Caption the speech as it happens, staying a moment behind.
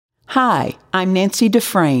Hi, I'm Nancy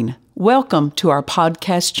Dufresne. Welcome to our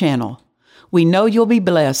podcast channel. We know you'll be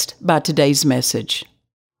blessed by today's message.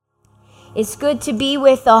 It's good to be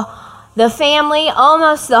with the family,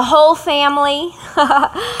 almost the whole family.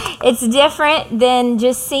 It's different than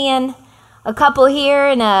just seeing a couple here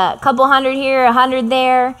and a couple hundred here, 100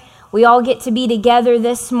 there. We all get to be together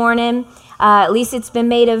this morning. At least it's been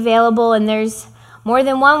made available, and there's more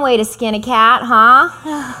than one way to skin a cat,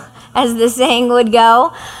 huh? As the saying would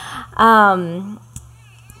go.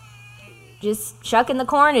 Just shucking the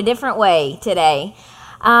corn a different way today.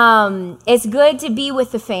 It's good to be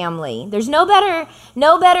with the family. There's no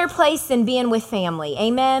better place than being with family.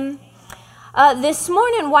 Amen. This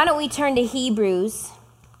morning, why don't we turn to Hebrews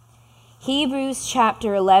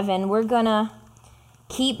chapter 11. We're gonna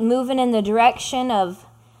keep moving in the direction of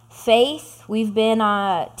faith. We've been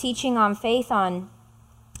teaching on faith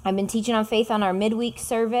I've been teaching on faith on our midweek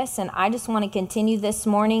service, and I just want to continue this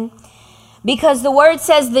morning because the word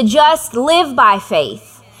says the just live by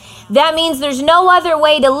faith. That means there's no other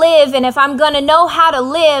way to live, and if I'm going to know how to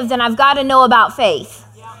live, then I've got to know about faith.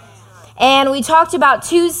 And we talked about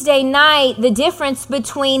Tuesday night the difference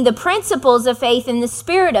between the principles of faith and the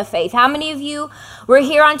spirit of faith. How many of you were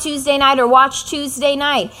here on Tuesday night or watched Tuesday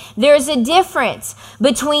night? There's a difference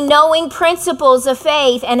between knowing principles of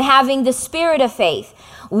faith and having the spirit of faith.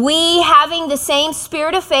 We, having the same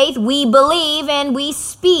spirit of faith, we believe and we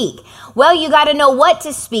speak. Well, you got to know what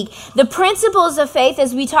to speak. The principles of faith,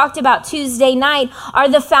 as we talked about Tuesday night, are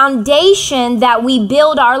the foundation that we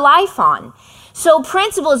build our life on. So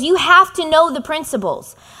principles, you have to know the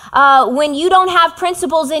principles. When you don't have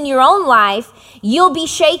principles in your own life, you'll be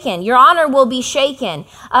shaken. Your honor will be shaken.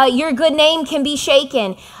 Your good name can be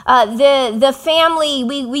shaken. The family,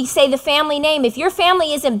 we say the family name. If your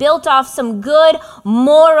family isn't built off some good,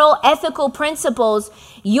 moral, ethical principles,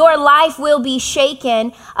 your life will be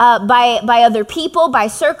shaken by other people, by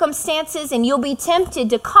circumstances, and you'll be tempted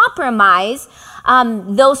to compromise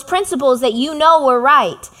those principles that you know are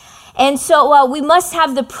right. And so we must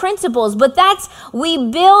have the principles, but we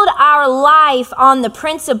build our life on the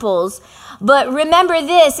principles. But remember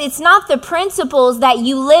this, it's not the principles that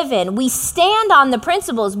you live in. We stand on the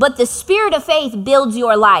principles, but the spirit of faith builds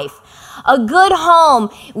your life. A good home,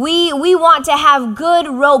 we want to have good,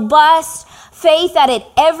 robust faith that at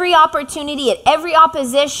every opportunity, at every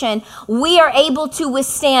opposition, we are able to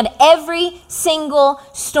withstand every single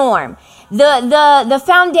storm. The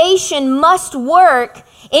foundation must work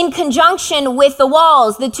in conjunction with the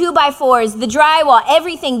walls, the 2x4s, the drywall,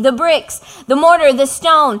 everything, the bricks, the mortar, the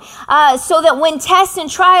stone, so that when tests and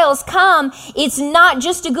trials come, it's not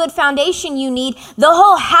just a good foundation you need. The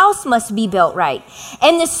whole house must be built right.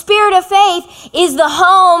 And the spirit of faith is the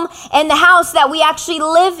home and the house that we actually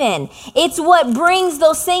live in. It's what brings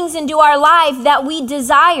those things into our life that we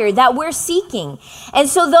desire, that we're seeking. And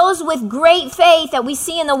so those with great faith that we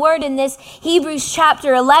see in the word in this Hebrews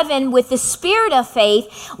chapter 11 with the spirit of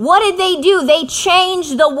faith, what did they do? They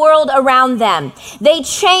changed the world around them. They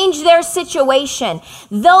changed their situation.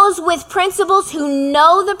 Those with principles who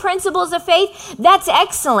know the principles of faith, that's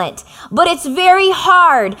excellent. But it's very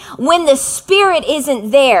hard when the spirit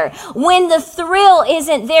isn't there, when the thrill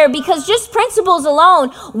isn't there, because just principles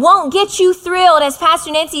alone won't get you thrilled, as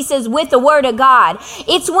Pastor Nancy says, with the word of God.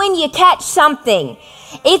 It's when you catch something.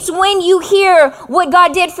 It's when you hear what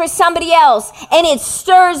God did for somebody else and it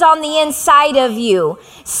stirs on the inside of you.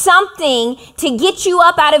 Something to get you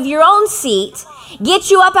up out of your own seat,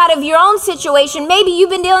 get you up out of your own situation. Maybe you've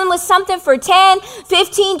been dealing with something for 10,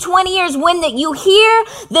 15, 20 years. When you hear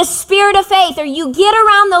the spirit of faith, or you get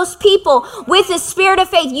around those people with the spirit of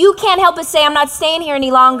faith, you can't help but say, I'm not staying here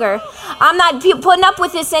any longer. I'm not putting up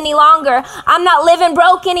with this any longer. I'm not living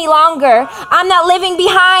broke any longer. I'm not living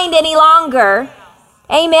behind any longer.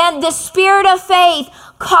 Amen. The spirit of faith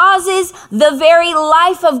causes the very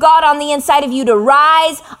life of God on the inside of you to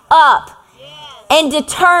rise up and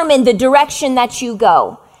determine the direction that you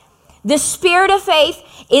go. The spirit of faith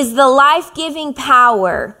is the life-giving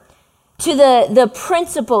power to the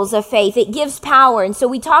principles of faith. It gives power. And so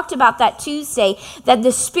we talked about that Tuesday, that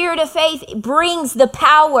the spirit of faith brings the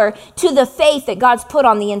power to the faith that God's put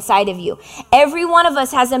on the inside of you. Every one of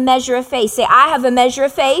us has a measure of faith. Say, I have a measure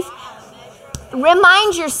of faith.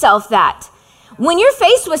 Remind yourself that. When you're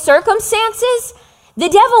faced with circumstances, the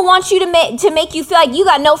devil wants you to make you feel like you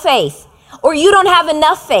got no faith or you don't have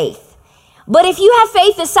enough faith. But if you have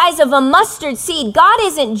faith the size of a mustard seed, God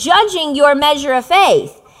isn't judging your measure of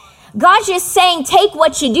faith. God's just saying, take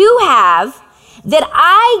what you do have that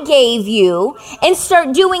I gave you and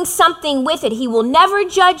start doing something with it. He will never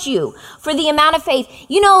judge you for the amount of faith.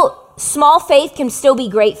 You know, small faith can still be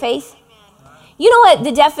great faith. You know what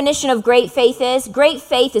the definition of great faith is? Great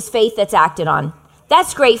faith is faith that's acted on.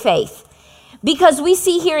 That's great faith. Because we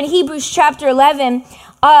see here in Hebrews chapter 11,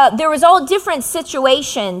 there was all different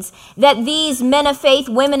situations that these men of faith,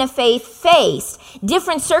 women of faith faced.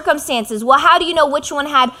 Different circumstances. Well, how do you know which one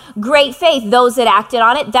had great faith? Those that acted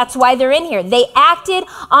on it. That's why they're in here. They acted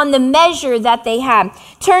on the measure that they had.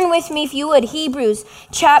 Turn with me, if you would, Hebrews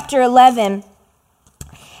chapter 11.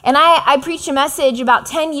 And I preached a message about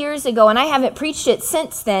 10 years ago, and I haven't preached it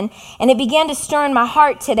since then. And it began to stir in my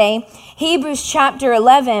heart today. Hebrews chapter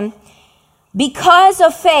 11. Because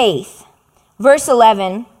of faith, verse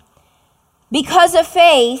 11, because of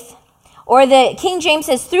faith, or the King James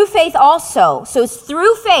says through faith also. So it's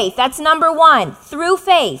through faith. That's number one, through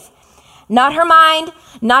faith. Not her mind,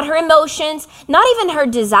 not her emotions, not even her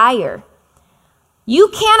desire. You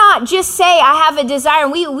cannot just say, I have a desire.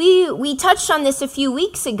 We touched on this a few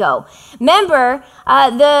weeks ago. Remember,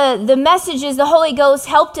 the messages the Holy Ghost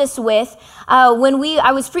helped us with when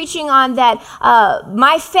I was preaching on that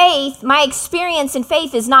my faith, my experience in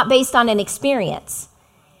faith is not based on an experience.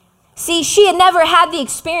 See, she had never had the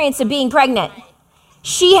experience of being pregnant.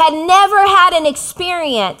 She had never had an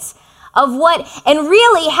experience of what, and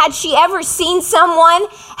really, had she ever seen someone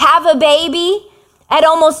have a baby at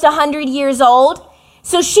almost 100 years old?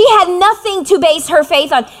 So she had nothing to base her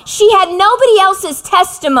faith on. She had nobody else's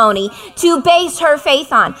testimony to base her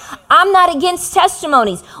faith on. I'm not against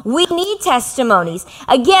testimonies. We need testimonies.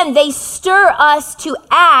 Again, they stir us to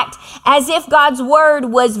act as if God's word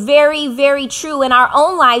was very, very true in our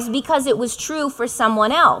own lives because it was true for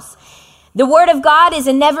someone else. The word of God is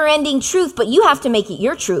a never-ending truth, but you have to make it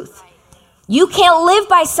your truth. You can't live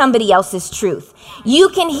by somebody else's truth. You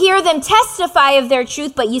can hear them testify of their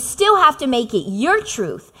truth, but you still have to make it your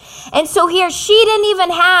truth. And so here, she didn't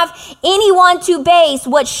even have anyone to base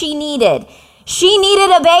what she needed. She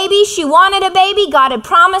needed a baby. She wanted a baby. God had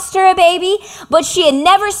promised her a baby, but she had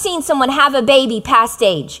never seen someone have a baby past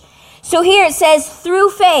age. So here it says, through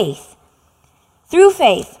faith,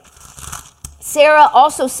 Sarah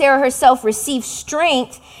herself received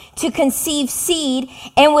strength to conceive seed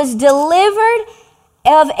and was delivered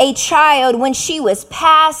of a child when she was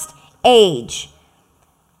past age.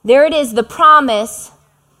 There it is, the promise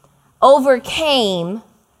overcame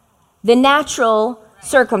the natural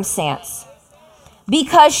circumstance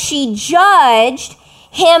because she judged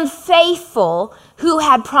him faithful who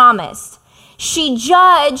had promised. She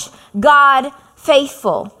judged God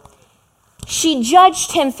faithful. She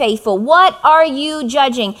judged him faithful. What are you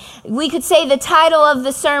judging? We could say the title of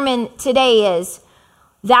the sermon today is,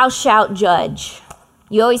 Thou Shalt Judge.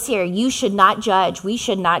 You always hear, you should not judge. We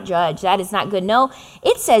should not judge. That is not good. No,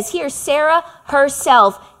 it says here, Sarah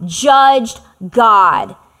herself judged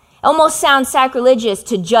God. Almost sounds sacrilegious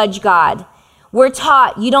to judge God. We're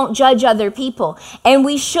taught you don't judge other people, and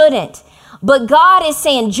we shouldn't. But God is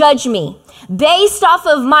saying, judge me based off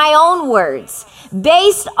of my own words,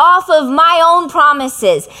 based off of my own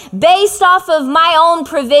promises, based off of my own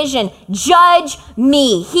provision. Judge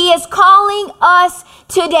me. He is calling us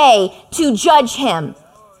today to judge him.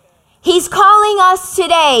 He's calling us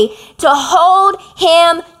today to hold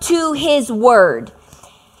him to his word.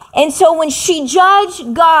 And so when she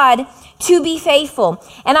judged God to be faithful,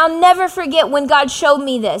 and I'll never forget when God showed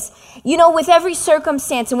me this, you know, with every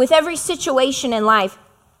circumstance and with every situation in life,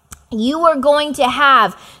 you are going to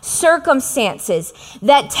have circumstances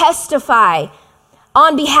that testify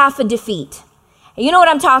on behalf of defeat. You know what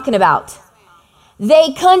I'm talking about?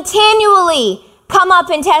 They continually come up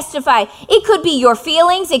and testify. It could be your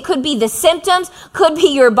feelings. It could be the symptoms. Could be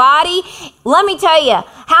your body. Let me tell you,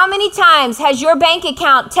 how many times has your bank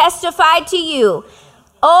account testified to you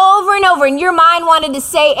over and over, and your mind wanted to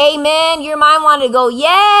say amen? Your mind wanted to go,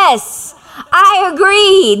 yes, I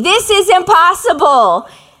agree. This is impossible.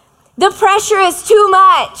 The pressure is too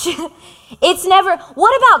much. It's never,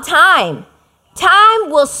 what about time? Time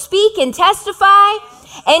will speak and testify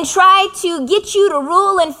and try to get you to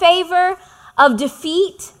rule in favor of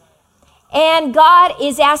defeat. And God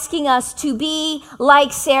is asking us to be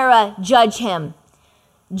like Sarah, judge him.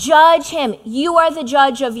 Judge him. You are the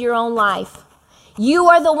judge of your own life. You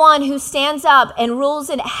are the one who stands up and rules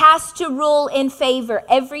and has to rule in favor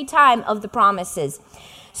every time of the promises.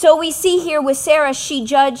 So we see here with Sarah, she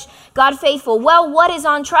judged God faithful. Well, what is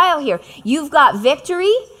on trial here? You've got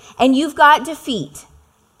victory and you've got defeat.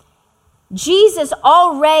 Jesus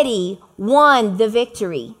already won the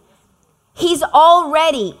victory. He's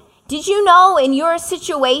already, did you know in your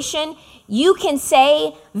situation, you can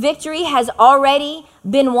say victory has already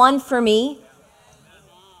been won for me?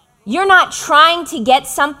 You're not trying to get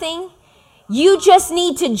something. You just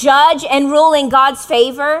need to judge and rule in God's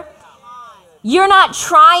favor. You're not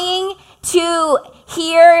trying to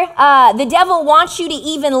hear. The devil wants you to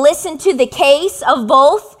even listen to the case of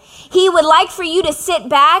both. He would like for you to sit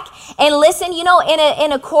back and listen. You know,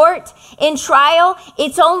 in a court, in trial,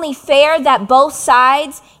 it's only fair that both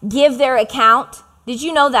sides give their account. Did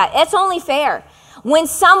you know that? It's only fair. When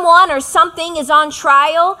someone or something is on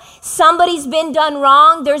trial, somebody's been done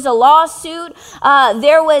wrong, there's a lawsuit,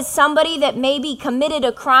 there was somebody that maybe committed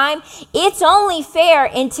a crime, it's only fair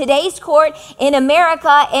in today's court, in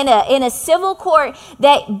America, in a civil court,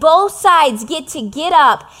 that both sides get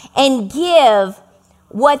up and give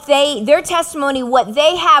their testimony, what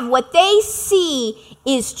they have, what they see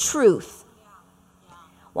is truth.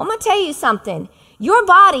 Well, I'm going to tell you something. Your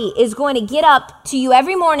body is going to get up to you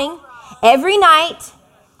every morning, every night.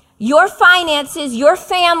 Your finances, your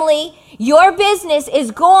family, your business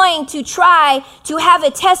is going to try to have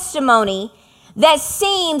a testimony that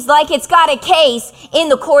seems like it's got a case in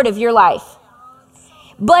the court of your life.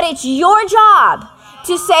 But it's your job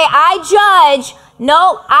to say, I judge,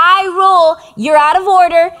 no, I rule, you're out of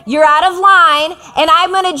order, you're out of line, and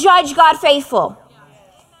I'm going to judge God faithful.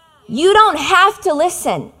 You don't have to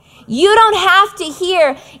listen. You don't have to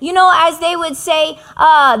hear, you know, as they would say,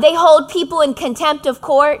 they hold people in contempt of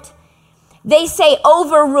court. They say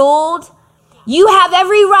overruled. You have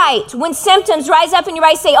every right. When symptoms rise up in your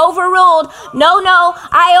body, say overruled. No,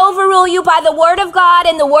 I overrule you by the word of God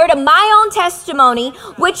and the word of my own testimony,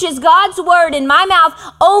 which is God's word in my mouth.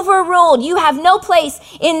 Overruled. You have no place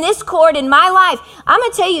in this court in my life. I'm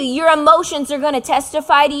going to tell you, your emotions are going to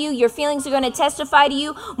testify to you. Your feelings are going to testify to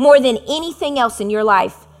you more than anything else in your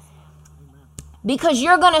life. Because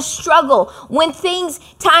you're going to struggle when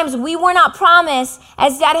times we were not promised,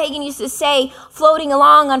 as Dad Hagin used to say, floating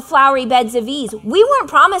along on flowery beds of ease. We weren't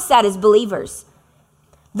promised that as believers.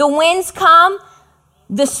 The winds come,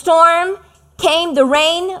 the storm came, the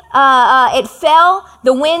rain, it fell,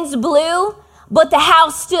 the winds blew, but the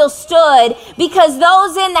house still stood because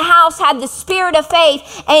those in the house had the spirit of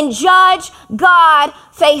faith and judged God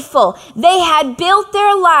faithful. They had built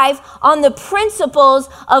their life on the principles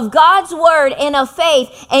of God's word and of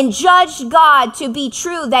faith and judged God to be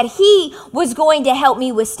true, that he was going to help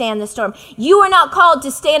me withstand the storm. You are not called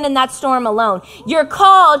to stand in that storm alone. You're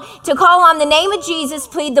called to call on the name of Jesus,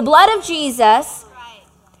 plead the blood of Jesus.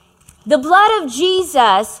 The blood of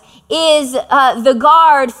Jesus is the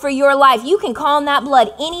guard for your life. You can call on that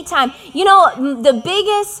blood anytime. You know, the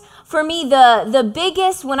biggest, for me, the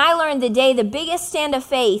biggest, when I learned the biggest stand of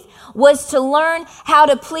faith was to learn how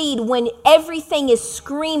to plead when everything is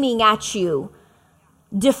screaming at you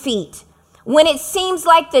defeat. When it seems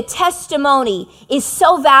like the testimony is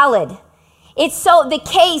so valid. The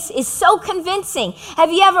case is so convincing.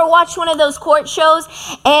 Have you ever watched one of those court shows?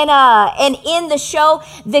 And in the show,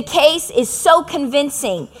 the case is so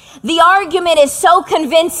convincing. The argument is so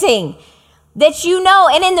convincing that you know,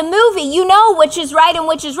 and in the movie, you know which is right and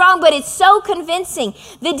which is wrong, but it's so convincing.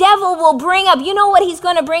 The devil will bring up, you know what he's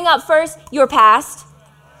going to bring up first? Your past.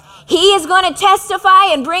 He is going to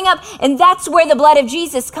testify and bring up, and that's where the blood of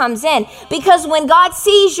Jesus comes in. Because when God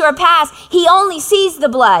sees your past, he only sees the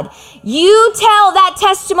blood. You tell that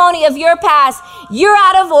testimony of your past, you're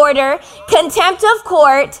out of order, contempt of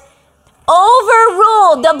court,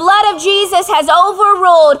 overruled. The blood of Jesus has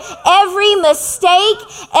overruled every mistake,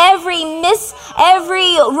 every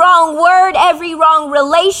wrong word, every wrong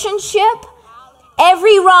relationship,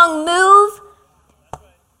 every wrong move.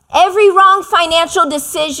 Every wrong financial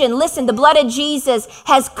decision. Listen, the blood of Jesus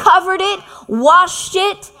has covered it, washed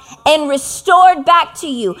it, and restored back to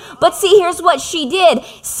you. But see, here's what she did.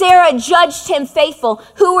 Sarah judged him faithful.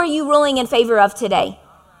 Who are you ruling in favor of today?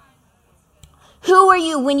 Who are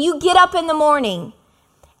you when you get up in the morning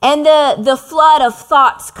and the flood of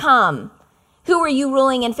thoughts come? Who are you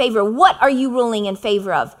ruling in favor? What are you ruling in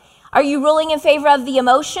favor of? Are you ruling in favor of the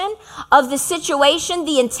emotion, of the situation,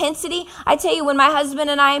 the intensity? I tell you, when my husband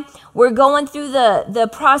and I were going through the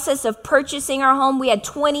process of purchasing our home, we had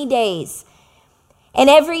 20 days. And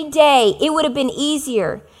every day, it would have been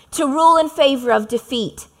easier to rule in favor of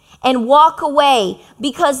defeat and walk away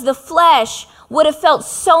because the flesh would have felt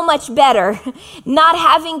so much better not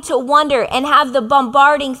having to wonder and have the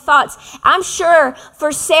bombarding thoughts. I'm sure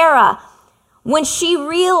for Sarah, when she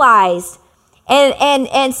realized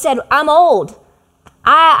and said, I'm old.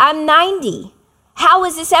 I'm 90. How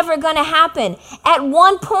is this ever going to happen? At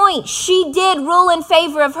one point, she did rule in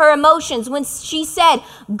favor of her emotions when she said,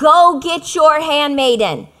 go get your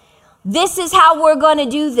handmaiden. This is how we're going to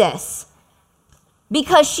do this.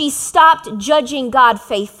 Because she stopped judging God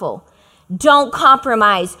faithful. Don't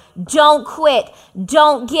compromise. Don't quit.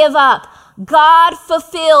 Don't give up. God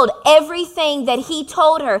fulfilled everything that he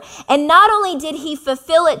told her. And not only did he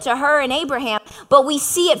fulfill it to her and Abraham, but we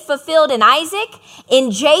see it fulfilled in Isaac,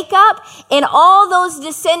 in Jacob, in all those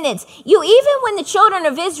descendants. Even when the children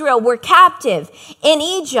of Israel were captive in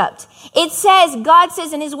Egypt, it says, God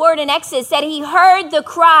says in his word in Exodus that he heard the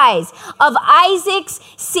cries of Isaac's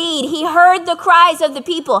seed. He heard the cries of the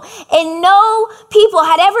people. And no people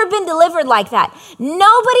had ever been delivered like that.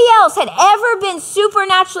 Nobody else had ever been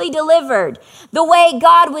supernaturally delivered the way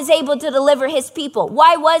God was able to deliver his people.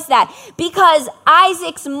 Why was that? Because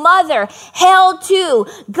Isaac's mother held to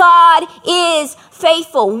God is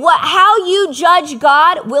faithful. How you judge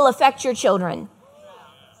God will affect your children.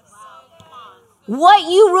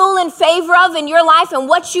 What you rule in favor of in your life and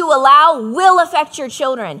what you allow will affect your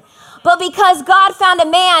children. But because God found a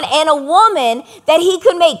man and a woman that he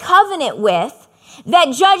could make covenant with,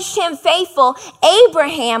 that judged him faithful,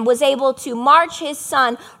 Abraham was able to march his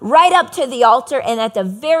son right up to the altar. And at the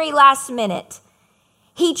very last minute,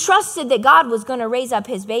 he trusted that God was going to raise up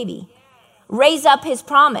his baby, raise up his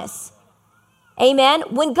promise. Amen.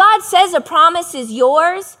 When God says a promise is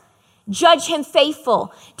yours, judge him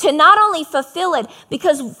faithful to not only fulfill it,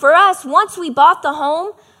 because for us, once we bought the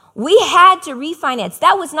home, we had to refinance.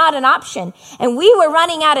 That was not an option. And we were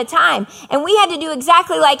running out of time. And we had to do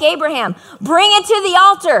exactly like Abraham. Bring it to the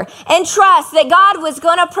altar and trust that God was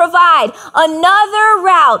going to provide another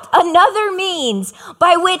route, another means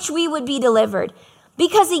by which we would be delivered.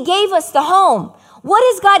 Because he gave us the home. What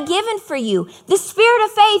has God given for you? The spirit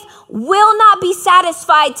of faith will not be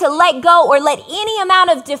satisfied to let go or let any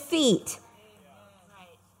amount of defeat.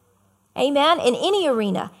 Amen. In any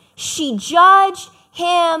arena. She judged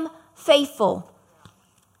him faithful.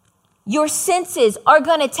 Your senses are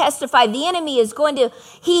going to testify. The enemy is going to,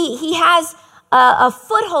 he has a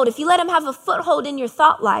foothold. If you let him have a foothold in your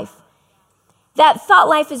thought life, that thought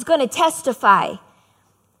life is going to testify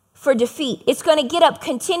for defeat. It's going to get up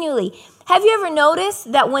continually. Have you ever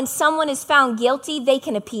noticed that when someone is found guilty, they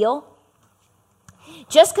can appeal?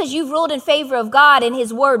 Just because you've ruled in favor of God and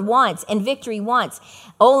his word once and victory once.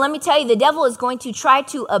 Oh, let me tell you, the devil is going to try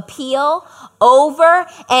to appeal over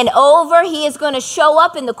and over. He is going to show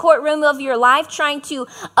up in the courtroom of your life trying to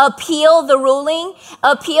appeal the ruling.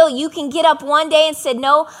 Appeal. You can get up one day and say,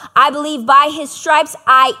 no, I believe by his stripes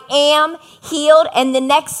I am healed. And the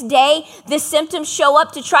next day, the symptoms show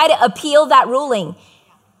up to try to appeal that ruling.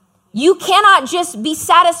 You cannot just be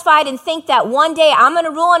satisfied and think that one day I'm going to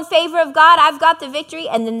rule in favor of God. I've got the victory.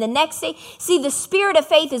 And then the next day, see, the spirit of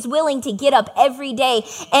faith is willing to get up every day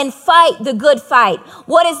and fight the good fight.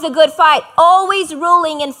 What is the good fight? Always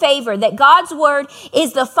ruling in favor that God's word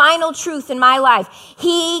is the final truth in my life.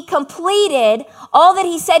 He completed all that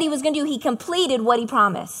he said he was going to do. He completed what he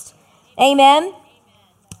promised. Amen.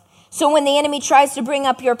 So when the enemy tries to bring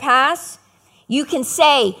up your past, you can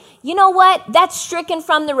say, you know what? That's stricken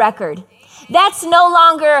from the record. That's no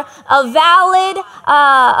longer a valid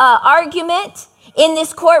argument in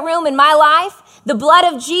this courtroom in my life. The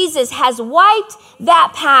blood of Jesus has wiped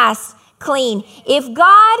that past clean. If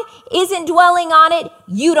God isn't dwelling on it,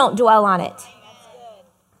 you don't dwell on it.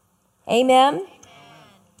 Amen.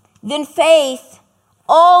 Then faith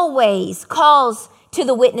always calls to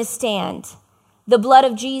the witness stand. The blood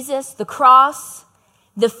of Jesus, the cross,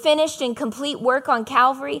 the finished and complete work on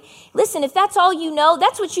Calvary. Listen, if that's all you know,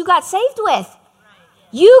 that's what you got saved with.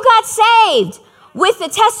 You got saved with the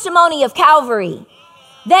testimony of Calvary.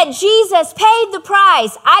 That Jesus paid the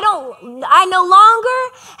price. I no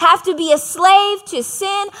longer have to be a slave to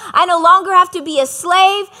sin. I no longer have to be a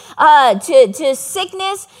slave to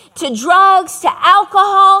sickness, to drugs, to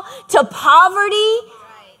alcohol, to poverty.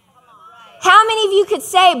 How many of you could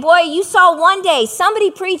say, boy, you saw one day somebody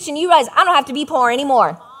preach and you realize I don't have to be poor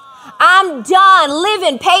anymore. I'm done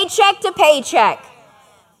living paycheck to paycheck.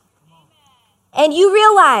 And you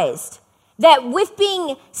realized that with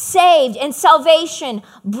being saved and salvation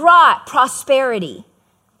brought prosperity.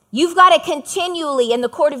 You've got to continually, in the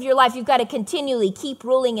court of your life, you've got to continually keep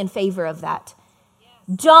ruling in favor of that.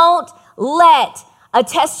 Don't let a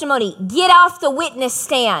testimony get off the witness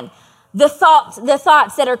stand. The thoughts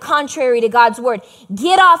that are contrary to God's word.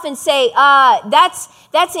 Get off and say,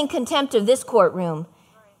 that's in contempt of this courtroom.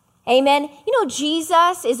 Amen. You know,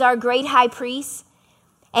 Jesus is our great high priest,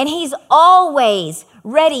 and he's always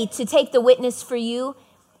ready to take the witness for you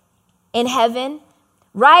in heaven,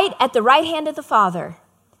 right at the right hand of the Father,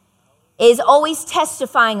 is always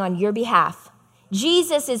testifying on your behalf.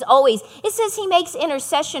 Jesus is always, it says he makes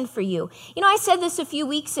intercession for you. You know, I said this a few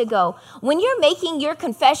weeks ago. When you're making your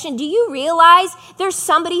confession, do you realize there's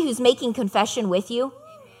somebody who's making confession with you?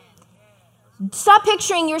 Stop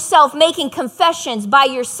picturing yourself making confessions by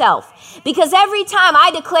yourself. Because every time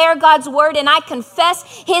I declare God's word and I confess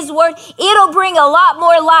his word, it'll bring a lot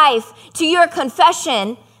more life to your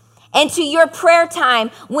confession and to your prayer time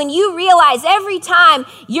when you realize every time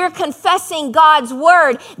you're confessing God's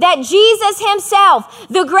word that Jesus himself,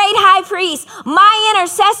 the great high priest, my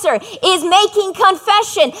intercessor, is making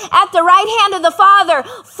confession at the right hand of the Father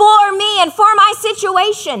for me and for my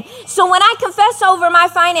situation. So when I confess over my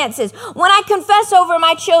finances, when I confess over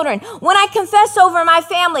my children, when I confess over my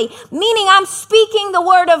family, meaning I'm speaking the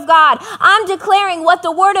word of God, I'm declaring what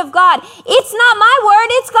the word of God, it's not my word,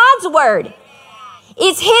 it's God's word.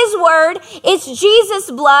 It's his word, it's Jesus'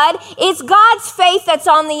 blood, it's God's faith that's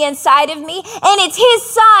on the inside of me, and it's his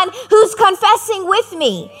son who's confessing with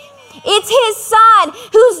me. It's his son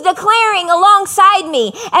who's declaring alongside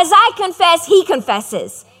me. As I confess, he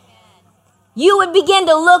confesses. You would begin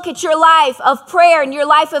to look at your life of prayer and your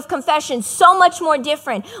life of confession so much more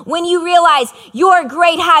different when you realize your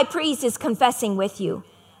great high priest is confessing with you.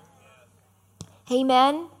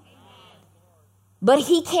 Amen. But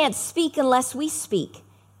he can't speak unless we speak.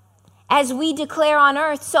 As we declare on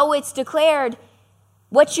earth, so it's declared.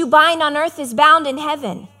 What you bind on earth is bound in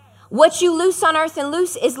heaven. What you loose on earth and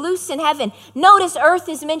loose is loose in heaven. Notice earth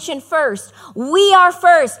is mentioned first. We are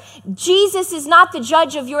first. Jesus is not the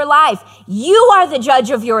judge of your life. You are the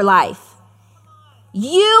judge of your life.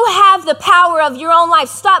 You have the power of your own life.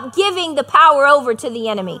 Stop giving the power over to the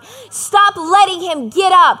enemy. Stop letting him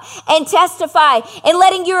get up and testify and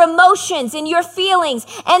letting your emotions and your feelings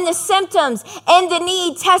and the symptoms and the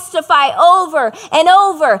need testify over and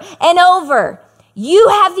over and over. You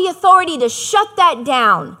have the authority to shut that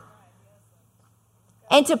down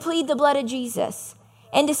and to plead the blood of Jesus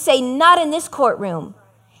and to say, not in this courtroom.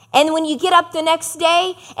 And when you get up the next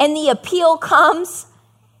day and the appeal comes,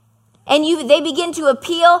 and they begin to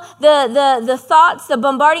appeal the thoughts, the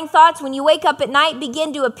bombarding thoughts. When you wake up at night,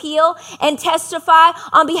 begin to appeal and testify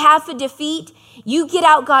on behalf of defeat. You get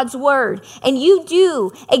out God's word and you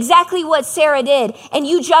do exactly what Sarah did, and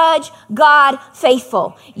you judge God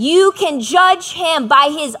faithful. You can judge him by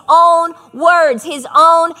his own words, his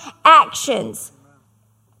own actions.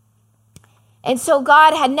 And so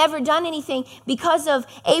God had never done anything because of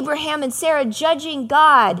Abraham and Sarah judging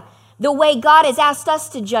God the way God has asked us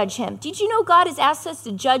to judge him. Did you know God has asked us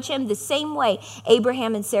to judge him the same way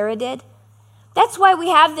Abraham and Sarah did? That's why we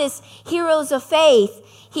have this Heroes of Faith,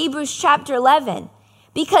 Hebrews chapter 11,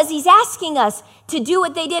 because he's asking us to do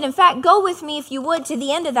what they did. In fact, go with me, if you would, to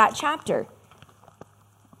the end of that chapter.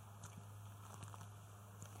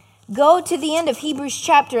 Go to the end of Hebrews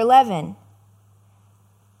chapter 11.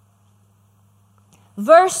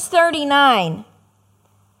 Verse 39.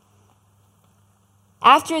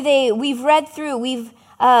 After we've read through, we've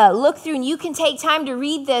looked through, and you can take time to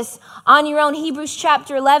read this on your own. Hebrews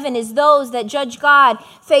chapter 11 is those that judge God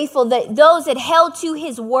faithful, those that held to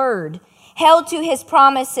his word, held to his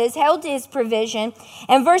promises, held to his provision.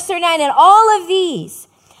 And verse 39, and all of these,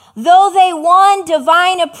 though they won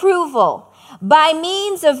divine approval by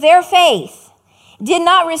means of their faith, did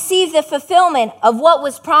not receive the fulfillment of what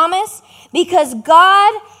was promised, because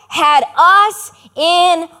God had us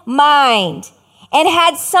in mind and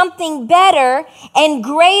had something better and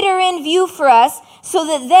greater in view for us, so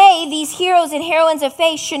that these heroes and heroines of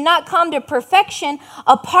faith, should not come to perfection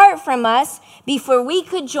apart from us before we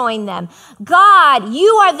could join them. God, you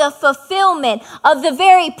are the fulfillment of the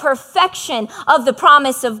very perfection of the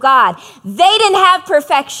promise of God. They didn't have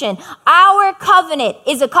perfection. Our covenant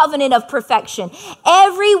is a covenant of perfection.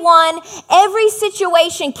 Every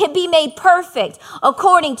situation can be made perfect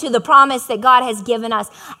according to the promise that God has given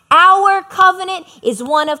us. Our covenant is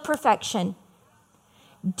one of perfection.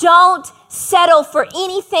 Don't settle for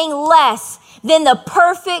anything less than the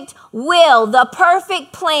perfect will, the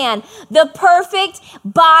perfect plan, the perfect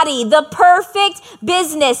body, the perfect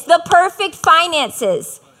business, the perfect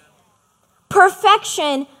finances.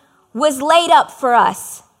 Perfection was laid up for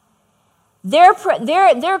us. Their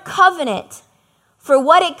covenant for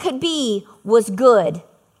what it could be was good.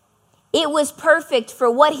 It was perfect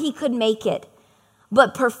for what he could make it.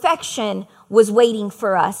 But perfection was waiting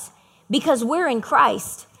for us because we're in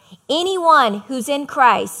Christ. Anyone who's in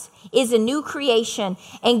Christ is a new creation,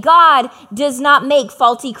 and God does not make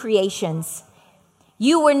faulty creations.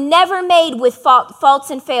 You were never made with faults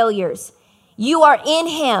and failures. You are in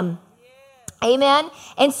him. Amen.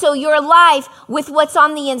 And so your life, with what's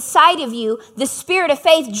on the inside of you, the spirit of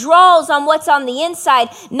faith draws on what's on the inside,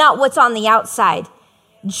 not what's on the outside.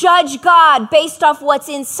 Judge God based off what's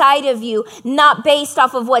inside of you, not based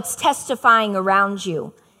off of what's testifying around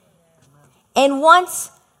you. And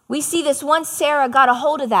once We see this once Sarah got a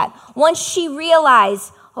hold of that. Once she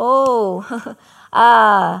realized,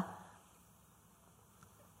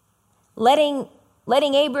 letting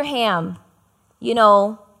Abraham,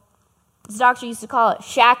 his doctor used to call it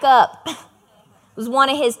shack up. It was one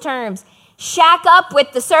of his terms. Shack up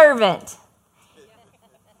with the servant.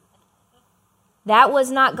 That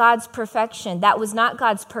was not God's perfection. That was not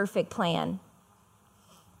God's perfect plan.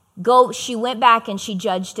 She went back and she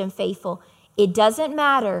judged him faithful. It doesn't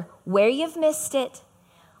matter where you've missed it,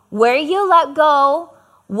 where you let go,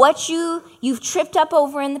 what you've tripped up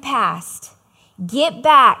over in the past. Get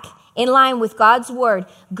back in line with God's word.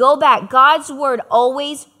 Go back. God's word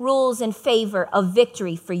always rules in favor of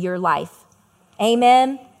victory for your life.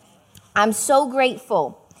 Amen. I'm so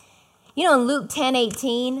grateful. In Luke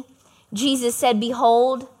 10:18, Jesus said,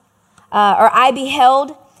 I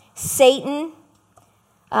beheld Satan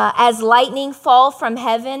as lightning fall from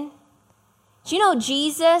heaven. Do you know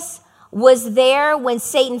Jesus was there when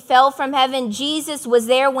Satan fell from heaven? Jesus was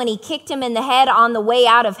there when he kicked him in the head on the way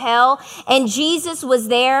out of hell. And Jesus was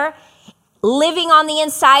there living on the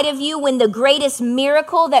inside of you when the greatest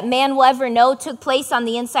miracle that man will ever know took place on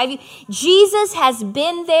the inside of you. Jesus has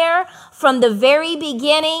been there from the very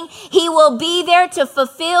beginning. He will be there to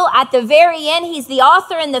fulfill at the very end. He's the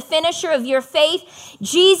author and the finisher of your faith.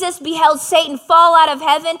 Jesus beheld Satan fall out of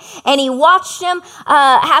heaven, and he watched him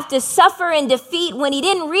have to suffer in defeat when he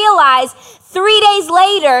didn't realize 3 days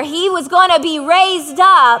later he was going to be raised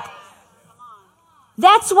up.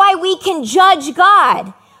 That's why we can judge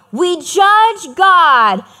God. We judge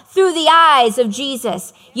God through the eyes of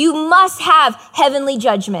Jesus. You must have heavenly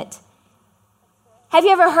judgment. Have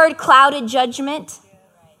you ever heard clouded judgment?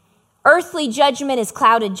 Earthly judgment is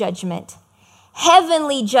clouded judgment.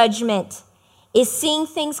 Heavenly judgment is seeing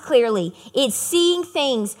things clearly. It's seeing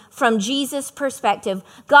things from Jesus' perspective.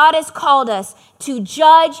 God has called us to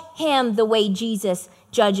judge him the way Jesus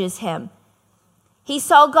judges him. He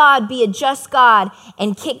saw God be a just God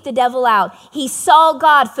and kick the devil out. He saw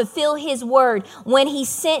God fulfill his word when he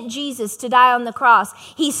sent Jesus to die on the cross.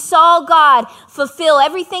 He saw God fulfill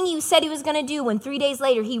everything he said he was going to do when 3 days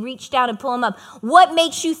later he reached down and pulled him up. What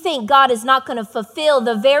makes you think God is not going to fulfill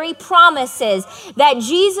the very promises that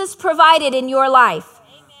Jesus provided in your life?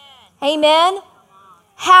 Amen.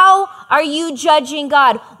 How are you judging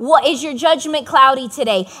God? What is your judgment cloudy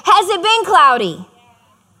today? Has it been cloudy?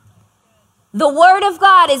 The word of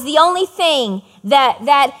God is the only thing that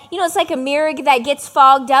it's like a mirror that gets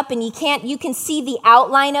fogged up and you can see the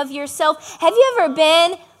outline of yourself. Have you ever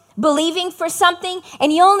been believing for something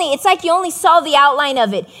and it's like you only saw the outline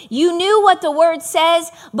of it? You knew what the word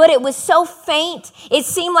says, but it was so faint. It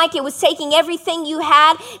seemed like it was taking everything you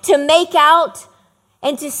had to make out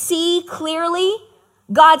and to see clearly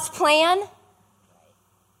God's plan.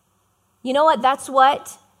 You know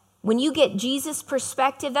what? When you get Jesus'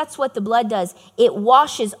 perspective, that's what the blood does. It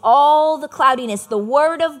washes all the cloudiness. The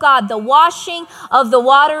word of God, the washing of the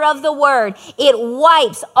water of the word, it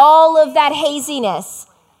wipes all of that haziness.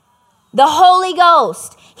 The Holy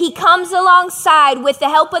Ghost, he comes alongside with the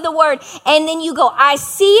help of the word, and then you go, I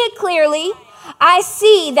see it clearly. I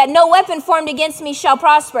see that no weapon formed against me shall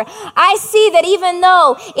prosper. I see that even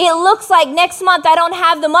though it looks like next month I don't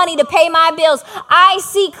have the money to pay my bills, I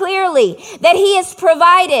see clearly that he has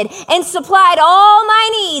provided and supplied all my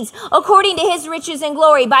needs according to his riches and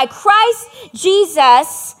glory. By Christ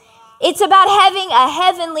Jesus, it's about having a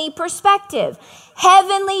heavenly perspective,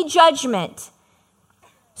 heavenly judgment.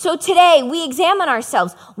 So today we examine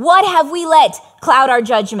ourselves. What have we let cloud our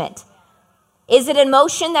judgment? Is it an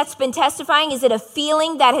emotion that's been testifying? Is it a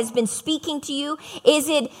feeling that has been speaking to you? Is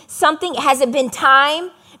it something, has it been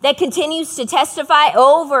time that continues to testify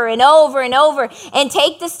over and over and over? And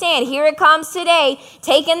take the stand. Here it comes today,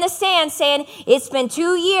 taking the stand, saying, it's been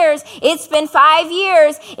 2 years, it's been 5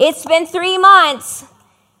 years, it's been 3 months.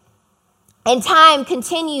 And time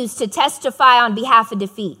continues to testify on behalf of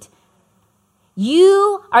defeat.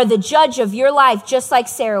 You are the judge of your life, just like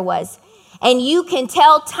Sarah was. And you can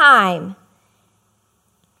tell time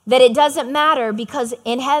that it doesn't matter, because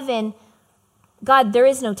in heaven, God, there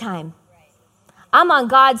is no time. I'm on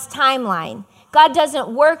God's timeline. God doesn't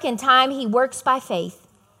work in time. He works by faith.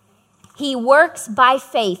 He works by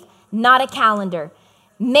faith, not a calendar.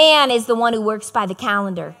 Man is the one who works by the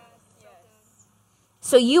calendar.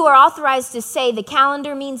 So you are authorized to say the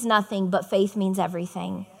calendar means nothing, but faith means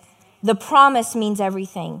everything. The promise means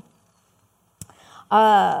everything.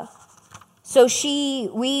 So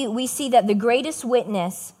we see that the greatest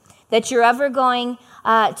witness that you're ever going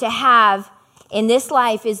to have in this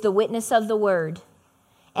life is the witness of the word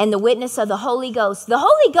and the witness of the Holy Ghost. The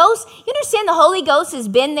Holy Ghost, you understand the Holy Ghost has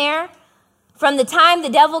been there From the time the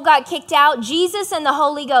devil got kicked out, Jesus and the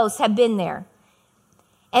Holy Ghost have been there.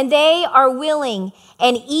 And they are willing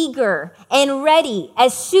and eager and ready.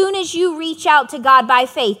 As soon as you reach out to God by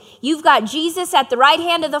faith, you've got Jesus at the right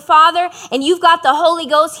hand of the Father, and you've got the Holy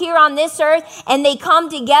Ghost here on this earth, and they come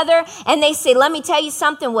together and they say, let me tell you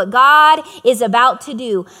something, what God is about to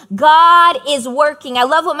do. God is working. I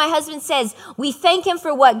love what my husband says. We thank him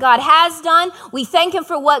for what God has done. We thank him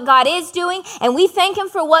for what God is doing, and we thank him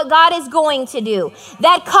for what God is going to do.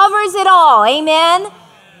 That covers it all. Amen.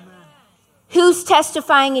 Who's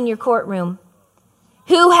testifying in your courtroom?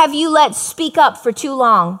 Who have you let speak up for too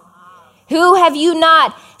long? Who have you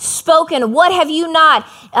not spoken? What have you not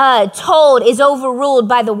told is overruled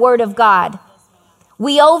by the word of God?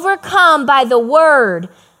 We overcome by the word,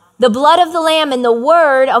 the blood of the Lamb and the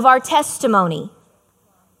word of our testimony.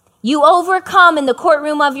 You overcome in the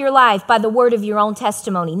courtroom of your life by the word of your own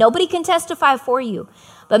testimony. Nobody can testify for you.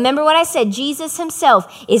 But remember what I said, Jesus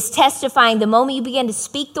himself is testifying. The moment you begin to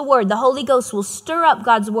speak the word, the Holy Ghost will stir up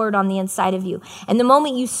God's word on the inside of you. And the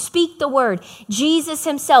moment you speak the word, Jesus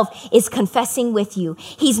himself is confessing with you.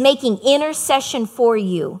 He's making intercession for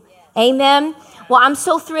you. Amen. Well, I'm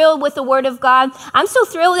so thrilled with the word of God. I'm so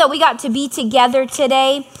thrilled that we got to be together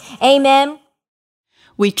today. Amen.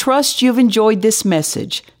 We trust you've enjoyed this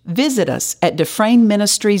message. Visit us at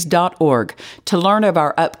DufresneMinistries.org to learn of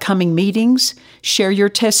our upcoming meetings, share your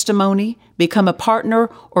testimony, become a partner,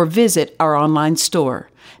 or visit our online store.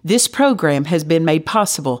 This program has been made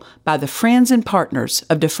possible by the friends and partners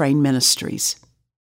of Dufresne Ministries.